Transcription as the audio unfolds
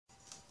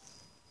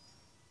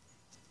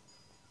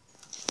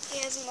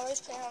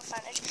Laurie's playing on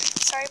fantage.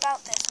 Sorry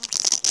about this. I'm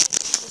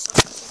just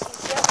going to take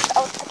the case off because I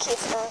out the case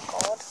to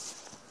record.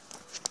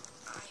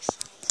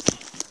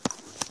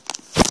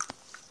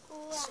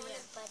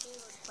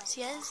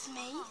 So yeah, this is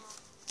me.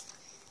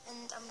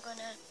 And I'm going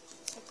to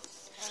take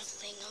her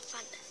thing on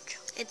fantage.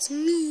 It's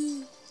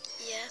me.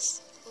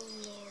 Yes,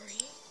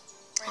 Laurie.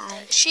 Right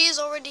there. She is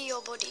already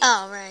your buddy.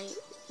 Oh, right.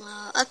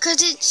 Well,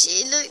 because it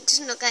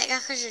doesn't look like I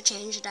could have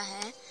changed her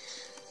hair.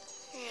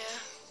 Yeah.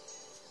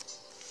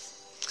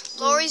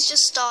 Laurie's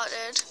just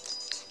started.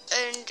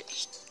 And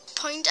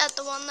point at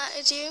the one that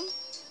is you.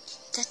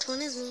 That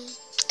one is me.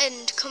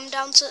 And come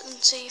down to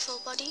and see your full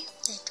body.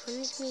 That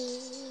one is me.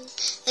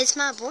 It's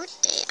my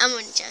birthday. I'm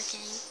only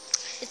joking.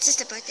 It's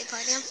just a birthday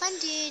party on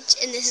fantage.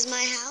 And this is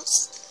my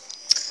house.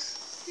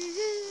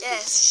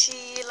 Yes,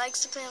 she likes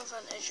to play on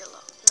fantage a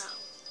lot now.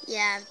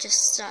 Yeah, I've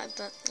just started,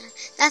 but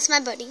that's my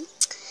buddy.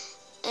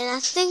 And I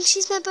think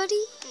she's my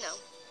buddy. No.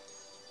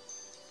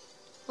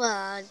 Well,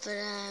 I'd put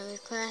a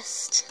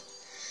request.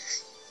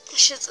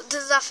 This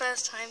is our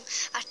first time.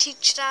 I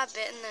teached her a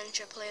bit and then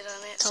she played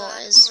on it. So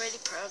I'm really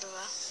proud of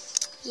her.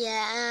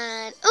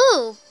 Yeah, and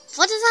oh,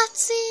 what does that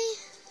say?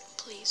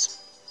 Please.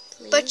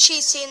 But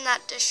she's seen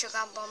that the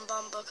sugar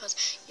bonbon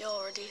because you're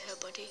already her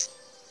buddy.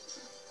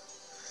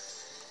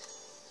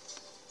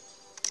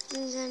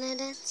 I'm gonna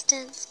dance,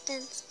 dance,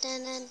 dance,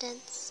 dance,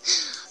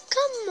 dance.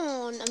 Come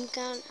on, I'm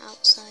going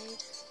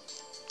outside.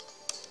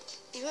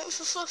 You went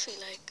for Fluffy,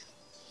 like?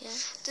 Yeah.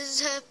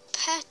 There's her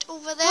pet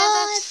over there.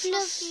 Oh, that's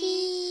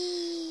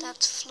Fluffy.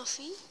 That's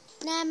Fluffy.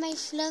 Nah, my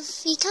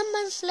Fluffy. Come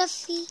on,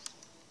 Fluffy.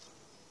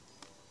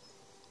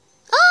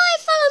 Oh,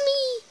 follow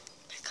me.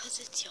 Because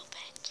it's your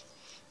pet.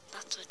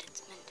 That's what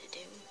it's meant to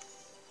do.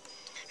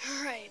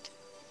 Right.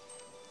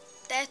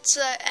 Let's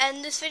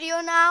end this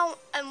video now,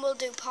 and we'll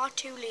do part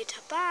 2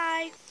 later.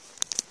 Bye.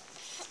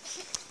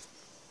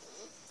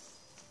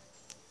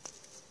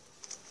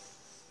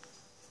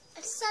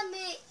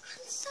 Summit.